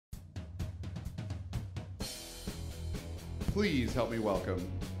please help me welcome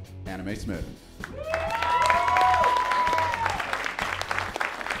Anna Mae Smith.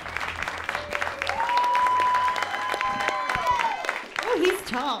 Oh, he's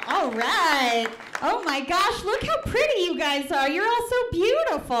tall. All right. Oh my gosh, look how pretty you guys are. You're all so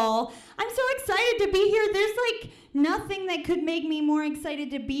beautiful. I'm so excited to be here. There's like nothing that could make me more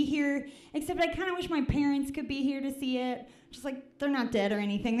excited to be here, except I kind of wish my parents could be here to see it. Just like, they're not dead or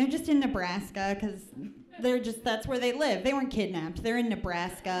anything. They're just in Nebraska, because that's where they live. They weren't kidnapped. They're in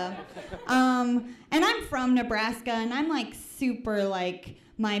Nebraska. And I'm from Nebraska, and I'm like super like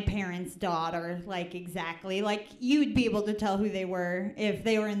my parents' daughter, like exactly. Like, you'd be able to tell who they were if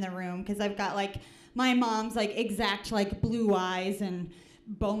they were in the room, because I've got like my mom's like exact like blue eyes and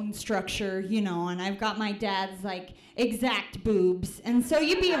bone structure, you know, and I've got my dad's like exact boobs, and so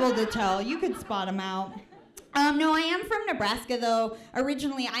you'd be able to tell. You could spot them out. No, I am from Nebraska, though.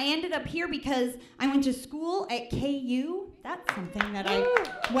 Originally, I ended up here because I went to school at KU. That's something that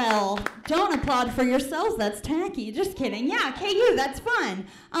well, don't applaud for yourselves. That's tacky. Just kidding. Yeah, KU, that's fun.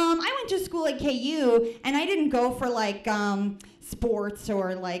 I went to school at KU, and I didn't go for, like, sports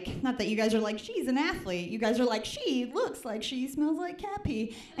or, like, not that you guys are like, she's an athlete. You guys are like, she looks like she smells like cat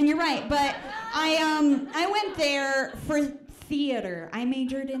pee. And you're right, but I went there for theater. I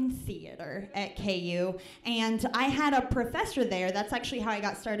majored in theater at KU, and I had a professor there. That's actually how I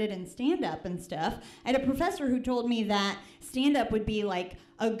got started in stand-up and stuff. I had a professor who told me that stand-up would be like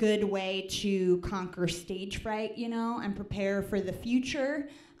a good way to conquer stage fright, you know, and prepare for the future,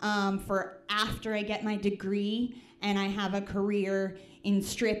 for after I get my degree and I have a career in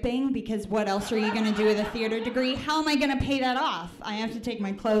stripping, because what else are you going to do with a theater degree? How am I going to pay that off? I have to take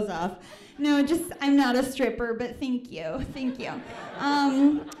my clothes off. No, I'm not a stripper, but thank you.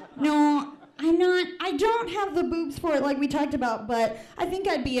 No, I'm not. I don't have the boobs for it like we talked about, but I think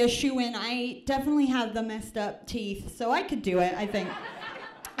I'd be a shoo-in. I definitely have the messed up teeth, so I could do it, I think.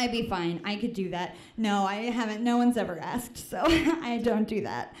 I'd be fine. I could do that. No, I haven't. No one's ever asked, so I don't do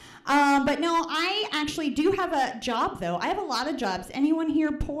that. But no, I actually do have a job, though. I have a lot of jobs. Anyone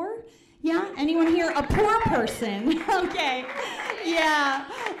here poor? Yeah? Anyone here a poor person? Okay. Yeah,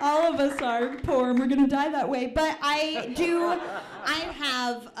 all of us are poor, and we're going to die that way. But I've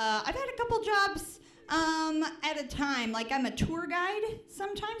had a couple jobs at a time. Like, I'm a tour guide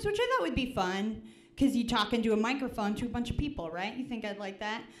sometimes, which I thought would be fun, because you talk into a microphone to a bunch of people, right? You think I'd like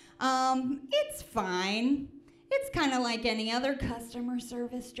that? It's fine. It's kind of like any other customer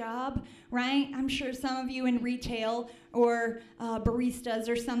service job, right? I'm sure some of you in retail or baristas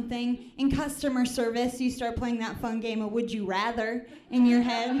or something, in customer service, you start playing that fun game of Would You Rather in your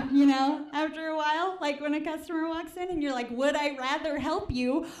head, you know, after a while. Like when a customer walks in and you're like, would I rather help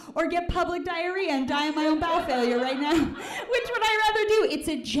you or get public diarrhea and die of my own bowel failure right now? Which would I rather do? It's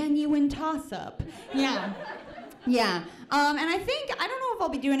a genuine toss-up. Yeah. Yeah, and I don't know if I'll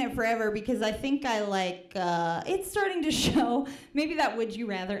be doing it forever, because I think I like, it's starting to show, maybe that would you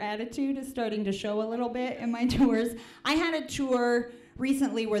rather attitude is starting to show a little bit in my tours. I had a tour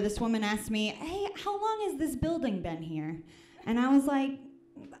recently where this woman asked me, hey, how long has this building been here? And I was like,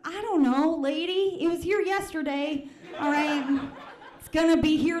 I don't know, lady, it was here yesterday, all right, it's gonna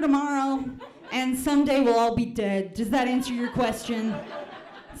be here tomorrow, and someday we'll all be dead. Does that answer your question?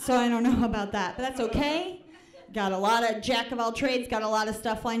 So I don't know about that, but that's okay. Got a lot of jack of all trades, got a lot of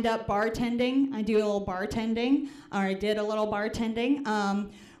stuff lined up. Bartending, I do a little bartending, or I did a little bartending,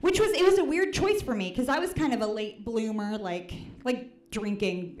 it was a weird choice for me, because I was kind of a late bloomer, like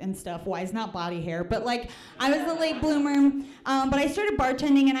drinking and stuff wise, not body hair, but like I was a late bloomer, but I started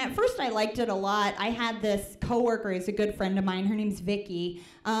bartending, and at first I liked it a lot. I had this coworker who's a good friend of mine, her name's Vicky,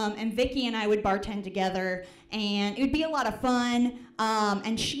 and Vicky and I would bartend together, and it would be a lot of fun,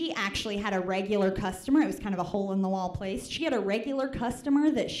 and she actually had a regular customer. It was kind of a hole-in-the-wall place. She had a regular customer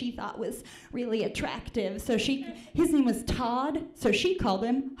that she thought was really attractive, so his name was Todd, so she called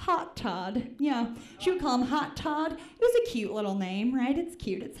him Hot Todd. Yeah, she would call him Hot Todd. It was a cute little name, right? It's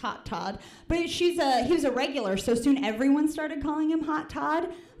cute, it's Hot Todd. But he was a regular, so soon everyone started calling him Hot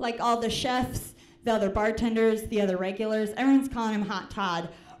Todd, like all the chefs, the other bartenders, the other regulars, everyone's calling him Hot Todd,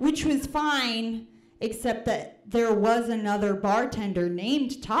 which was fine, except that there was another bartender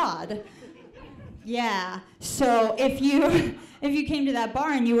named Todd. Yeah, so if you came to that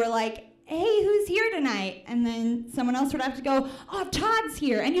bar and you were like, hey, who's here tonight? And then someone else would have to go, oh, Todd's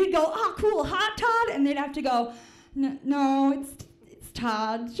here. And you'd go, oh, cool, Hot Todd? And they'd have to go, no, it's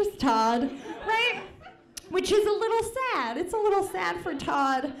Todd, just Todd, right? Which is a little sad. It's a little sad for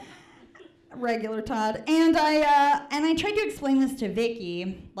Todd. Regular Todd. And I tried to explain this to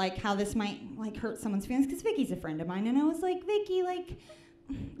Vicky, like how this might like hurt someone's feelings, because Vicky's a friend of mine, and I was like, Vicky, like,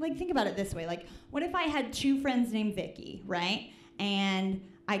 like, think about it this way. Like, what if I had two friends named Vicky, right? And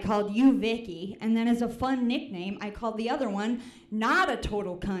I called you Vicky, and then as a fun nickname, I called the other one Not a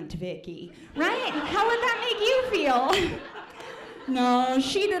Total Cunt Vicky, right? How would that make you feel? No,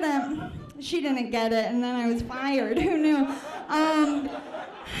 she didn't get it, and then I was fired. Who knew?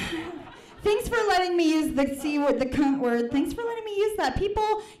 Thanks for letting me use the C word, the cunt word. Thanks for letting me use that.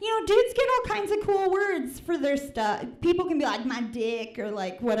 People, dudes get all kinds of cool words for their stuff. People can be like, my dick, or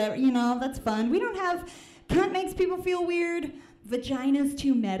like whatever, that's fun. We don't have, cunt makes people feel weird. Vagina's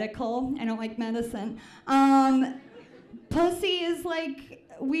too medical. I don't like medicine. Pussy is like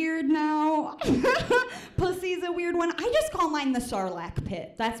weird now. Pussy's a weird one. I just call mine the Sarlacc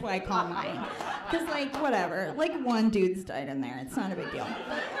pit. That's what I call mine. Because, like, whatever. Like, one dude's died in there. It's not a big deal.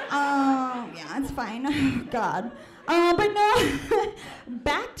 Yeah, it's fine. God. But no,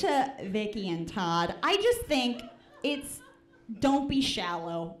 back to Vicky and Todd. I just think don't be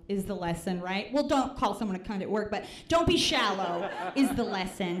shallow is the lesson, right? Well, don't call someone a cunt at work, but don't be shallow is the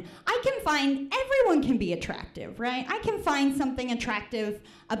lesson. Everyone can be attractive, right? I can find something attractive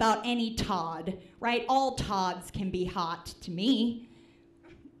about any Todd, right? All Todds can be hot to me.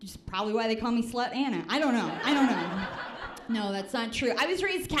 Which is probably why they call me Slut Anna. I don't know. No, that's not true. I was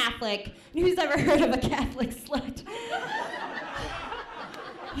raised Catholic. Who's ever heard of a Catholic slut?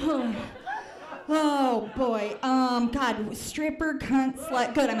 Oh boy, God, stripper, cunt,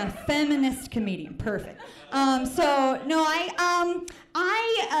 slut. Good, I'm a feminist comedian. Perfect. I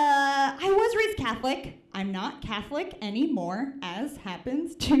was raised Catholic. I'm not Catholic anymore, as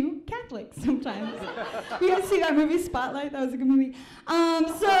happens to Catholics sometimes. You guys see that movie Spotlight? That was a good movie.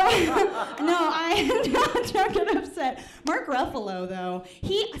 No, I am not get upset. Mark Ruffalo, though,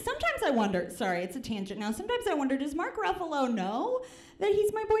 sometimes I wonder, sorry, it's a tangent now. Sometimes I wonder, does Mark Ruffalo know that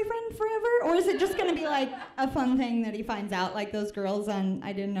he's my boyfriend forever? Or is it just gonna be like a fun thing that he finds out, like those girls on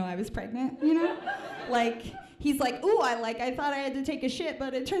I Didn't Know I Was Pregnant, Like, he's like, ooh, I thought I had to take a shit,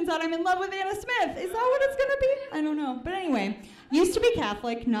 but it turns out I'm in love with Anna Smith. Is that what it's gonna be? I don't know. But anyway, used to be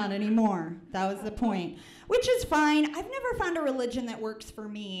Catholic, not anymore. That was the point. Which is fine. I've never found a religion that works for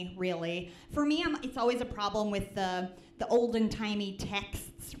me, really. For me, it's always a problem with the olden-timey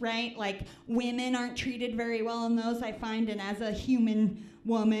texts, right? Like, women aren't treated very well in those, I find, and as a human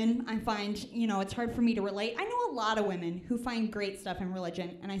woman, I find, it's hard for me to relate. I know a lot of women who find great stuff in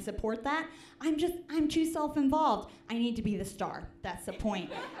religion, and I support that. I'm too self-involved. I need to be the star. That's the point.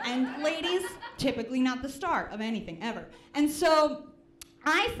 And ladies, typically not the star of anything, ever. And so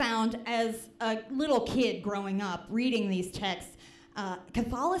I found, as a little kid growing up, reading these texts,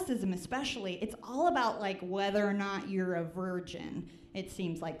 Catholicism especially, it's all about like whether or not you're a virgin. It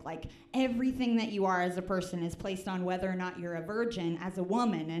seems like everything that you are as a person is placed on whether or not you're a virgin as a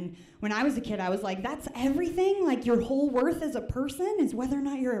woman. And when I was a kid, I was like, that's everything? Like, your whole worth as a person is whether or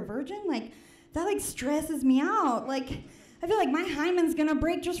not you're a virgin? Like, that like stresses me out. Like, I feel like my hymen's gonna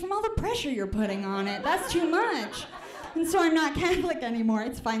break just from all the pressure you're putting on it. That's too much. And so I'm not Catholic anymore.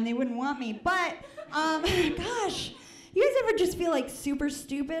 It's fine, they wouldn't want me. But, gosh, you guys ever just feel like super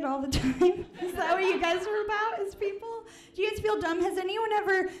stupid all the time? Is that what you guys are about as people? Do you guys feel dumb? Has anyone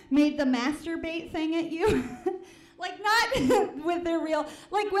ever made the masturbate thing at you? Like, not with their real,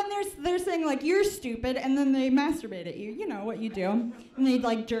 like when they're saying like, you're stupid, and then they masturbate at you. You know what you do. And they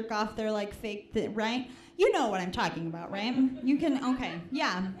like jerk off their like fake, right? You know what I'm talking about, right? You can, okay,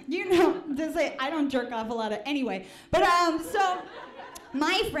 yeah. Just say, I don't jerk off a lot anyway. But, so,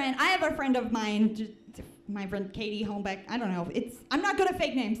 I have a friend of mine, my friend Katie Holmbeck, I don't know, I'm not good at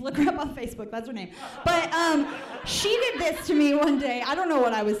fake names, look her up on Facebook, that's her name. But she did this to me one day, I don't know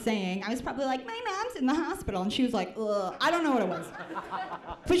what I was saying. I was probably like, my mom's in the hospital, and she was like, ugh, I don't know what it was.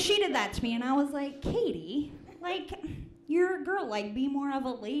 But she did that to me, and I was like, Katie, like, you're a girl, like, be more of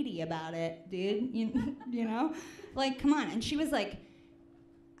a lady about it, dude, you know? Like, come on. And she was like,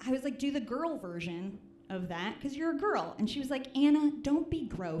 I was like, do the girl version of that, because you're a girl. And she was like, Anna, don't be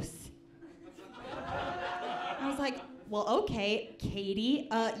gross. I was like, well, okay, Katie,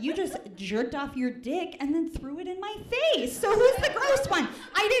 you just jerked off your dick and then threw it in my face. So who's the gross one?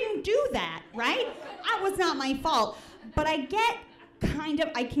 I didn't do that, right? That was not my fault. But I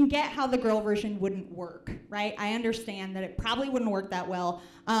can get how the girl version wouldn't work, right? I understand that it probably wouldn't work that well.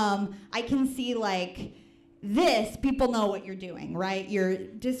 I can see like this, people know what you're doing, right? You're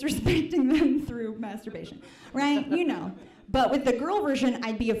disrespecting them through masturbation, right? You know. But with the girl version,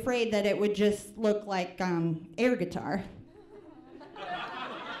 I'd be afraid that it would just look like air guitar.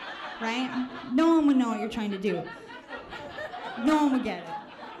 Right? No one would know what you're trying to do. No one would get it.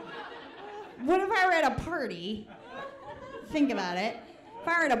 What if I were at a party? Think about it. If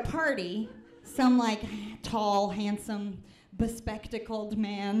I were at a party, some like tall, handsome, bespectacled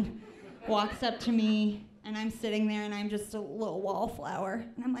man walks up to me, and I'm sitting there, and I'm just a little wallflower.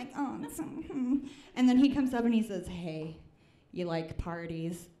 And I'm like, oh, And then he comes up and he says, hey, you like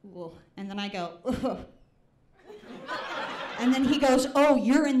parties? Ugh. And then I go, ugh. And then he goes, oh,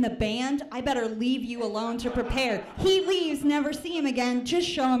 you're in the band? I better leave you alone to prepare. He leaves, never see him again. Just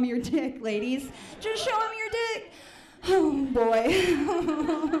show him your dick, ladies. Just show him your dick. Oh, boy.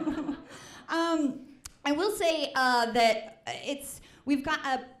 I will say that we've got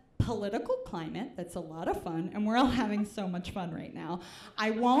a political climate that's a lot of fun, and we're all having so much fun right now.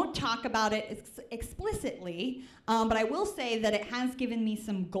 I won't talk about it explicitly, but I will say that it has given me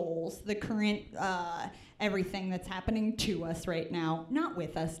some goals, the current everything that's happening to us right now, not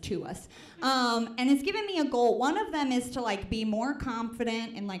with us, to us. And it's given me a goal. One of them is to like be more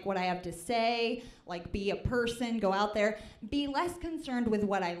confident in like what I have to say, like be a person, go out there, be less concerned with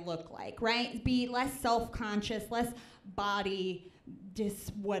what I look like, right? Be less self-conscious, less body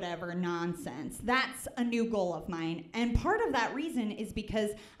whatever nonsense. That's a new goal of mine. And part of that reason is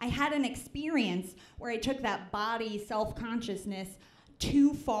because I had an experience where I took that body self-consciousness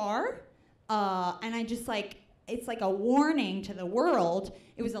too far, and I just like, it's like a warning to the world.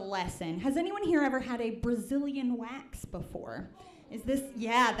 It was a lesson. Has anyone here ever had a Brazilian wax before? Is this,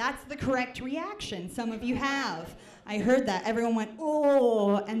 yeah, that's the correct reaction. Some of you have. I heard that. Everyone went,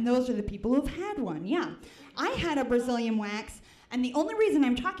 oh, and those are the people who've had one, yeah. I had a Brazilian wax. And the only reason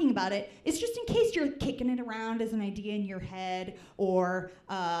I'm talking about it is just in case you're kicking it around as an idea in your head, or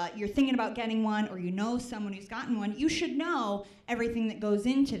you're thinking about getting one, or you know someone who's gotten one. You should know everything that goes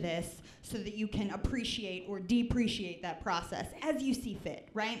into this so that you can appreciate or depreciate that process as you see fit,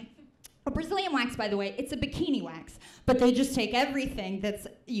 right? A Brazilian wax, by the way, it's a bikini wax, but they just take everything that's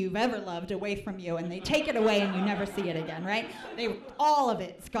you've ever loved away from you, and they take it away and you never see it again, right? All of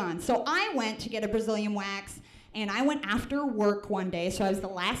it's gone. So I went to get a Brazilian wax, and I went after work one day, so I was the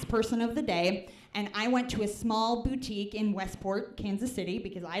last person of the day, and I went to a small boutique in Westport, Kansas City,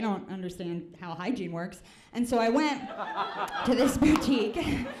 because I don't understand how hygiene works. And so I went to this boutique.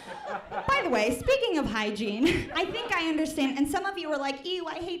 By the way, speaking of hygiene, I think I understand, and some of you were like, ew,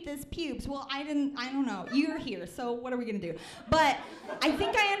 I hate this pubes. Well, I don't know. You're here, so what are we gonna do? But I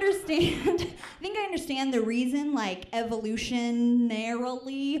think I understand the reason, like,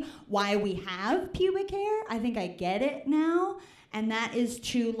 evolutionarily, why we have pubic hair. I think I get it now, and that is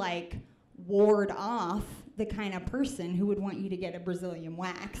to, like, ward off the kind of person who would want you to get a Brazilian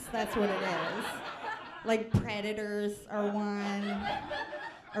wax. That's what it is. Like predators are one,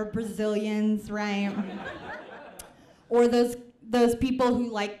 or Brazilians, right? Or those people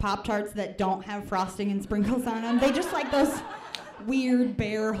who like Pop-Tarts that don't have frosting and sprinkles on them. They just like those weird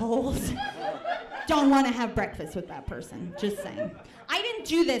bear holes. Don't want to have breakfast with that person, just saying. I didn't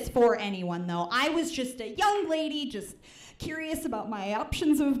do this for anyone, though. I was just a young lady, just curious about my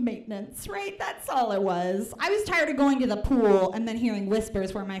options of maintenance, right? That's all it was. I was tired of going to the pool and then hearing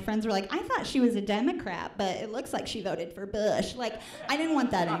whispers where my friends were like, I thought she was a Democrat, but it looks like she voted for Bush. Like, I didn't want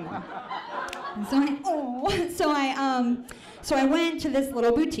that anymore. And so I went to this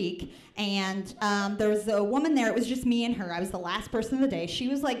little boutique, and there was a woman there. It was just me and her. I was the last person of the day. She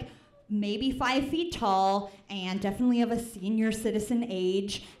was like maybe 5 feet tall and definitely of a senior citizen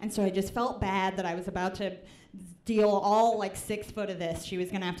age, and so I just felt bad that I was about to deal all like 6 foot of this. She was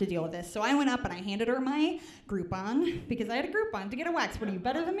gonna have to deal with this. So I went up and I handed her my Groupon, because I had a Groupon to get a wax. What are you,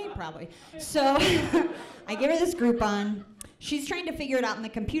 better than me? Probably. So I give her this Groupon. She's trying to figure it out in the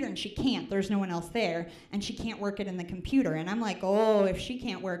computer, and she can't. There's no one else there, and she can't work it in the computer. And I'm like, oh, if she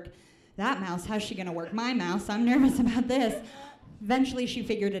can't work that mouse, how's she gonna work my mouse? I'm nervous about this. Eventually, she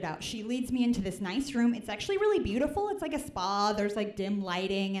figured it out. She leads me into this nice room. It's actually really beautiful. It's like a spa. There's like dim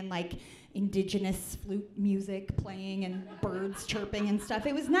lighting and like indigenous flute music playing and birds chirping and stuff.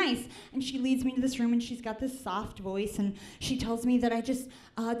 It was nice. And she leads me to this room, and she's got this soft voice, and she tells me that I just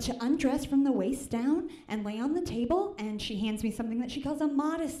to undress from the waist down and lay on the table, and she hands me something that she calls a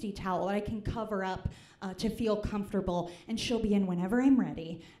modesty towel that I can cover up to feel comfortable, and she'll be in whenever I'm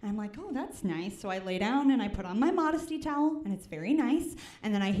ready. And I'm like, oh, that's nice. So I lay down and I put on my modesty towel, and it's very nice.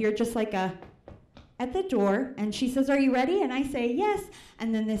 And then I hear just like a at the door, and she says, are you ready? And I say, yes.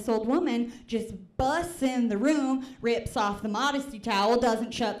 And then this old woman just busts in the room, rips off the modesty towel,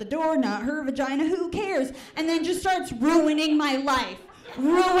 doesn't shut the door, not her vagina, who cares? And then just starts ruining my life.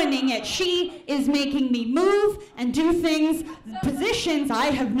 Ruining it. She is making me move and do things, positions I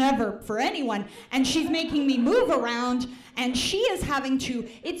have never for anyone, and she's making me move around, and she is having to,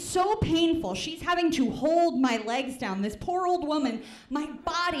 it's so painful, she's having to hold my legs down. This poor old woman, my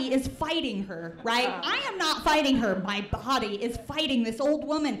body is fighting her, right? I am not fighting her, my body is fighting this old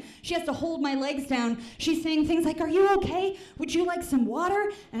woman. She has to hold my legs down. She's saying things like, "Are you okay? Would you like some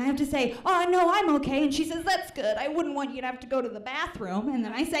water?" And I have to say, "Oh, no, I'm okay." And she says, "That's good. I wouldn't want you to have to go to the bathroom." And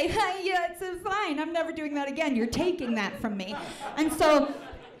then I say, "Yeah, it's fine. I'm never doing that again. You're taking that from me." And so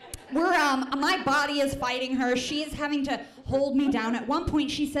my body is fighting her. She is having to hold me down. At one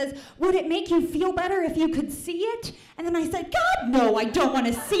point she says, "Would it make you feel better if you could see it?" And then I said, "God, no, I don't want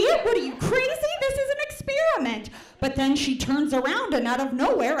to see it. What are you, crazy? This is an experiment." But then she turns around and out of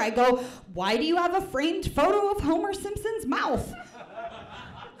nowhere I go, "Why do you have a framed photo of Homer Simpson's mouth?"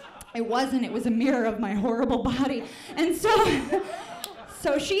 It wasn't, it was a mirror of my horrible body. And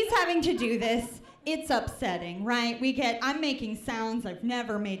so she's having to do this. It's upsetting, right? I'm making sounds I've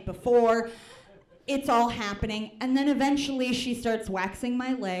never made before. It's all happening. And then eventually she starts waxing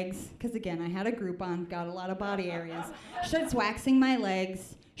my legs, because again, I had a Groupon, got a lot of body areas. She starts waxing my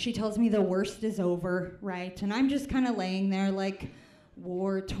legs. She tells me the worst is over, right? And I'm just kind of laying there like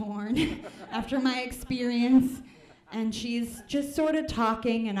war-torn after my experience. And she's just sort of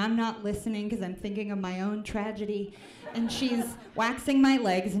talking, and I'm not listening because I'm thinking of my own tragedy. And she's waxing my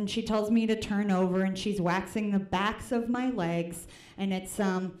legs, and she tells me to turn over, and she's waxing the backs of my legs. And it's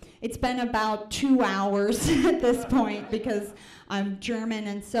been about 2 hours at this point because I'm German,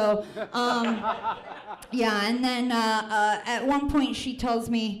 and so, yeah. And then at one point she tells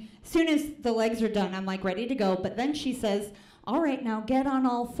me, as soon as the legs are done, I'm like ready to go. But then she says, "All right, now get on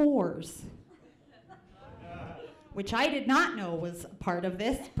all fours." Which I did not know was part of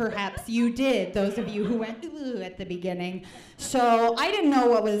this. Perhaps you did, those of you who went ooh at the beginning. So I didn't know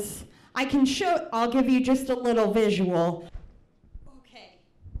what was, I'll give you just a little visual. Okay.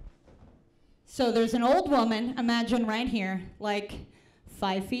 So there's an old woman, imagine right here, like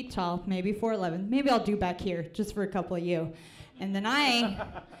 5 feet tall, maybe 4'11". Maybe I'll do back here, just for a couple of you. And then I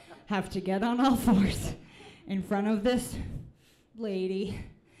have to get on all fours in front of this lady.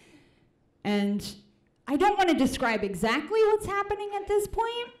 And I don't want to describe exactly what's happening at this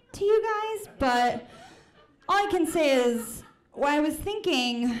point to you guys, but all I can say is what I was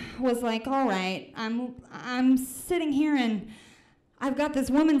thinking was like, all right, I'm sitting here and I've got this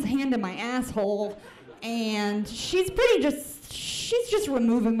woman's hand in my asshole, and she's just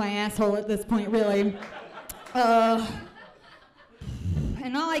removing my asshole at this point, really.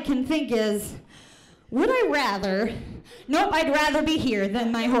 And all I can think is, would I rather? Nope, I'd rather be here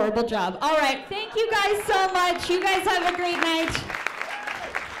than my horrible job. All right, thank you guys so much. You guys have a great night.